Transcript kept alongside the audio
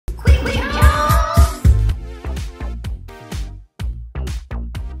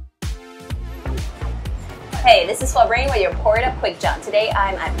Hey, this is Fabrine with your Pour It Up Quick Jawn. Today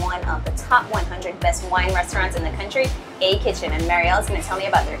I'm at one of the top 100 best wine restaurants in the country, A.Kitchen, and Marielle's going to tell me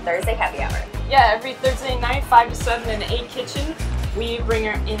about their Thursday happy hour. Yeah, every Thursday night, 5 to 7 in the A.Kitchen, we bring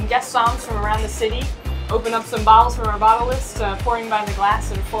in guest songs from around the city, open up some bottles from our bottle list, pouring by the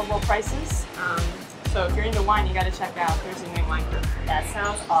glass at affordable prices. So if you're into wine, you got to check out Thursday Night Wine Crew. That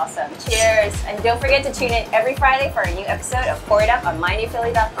sounds awesome. Cheers! And don't forget to tune in every Friday for a new episode of Pour It Up on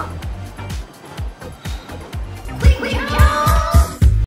mynewphilly.com.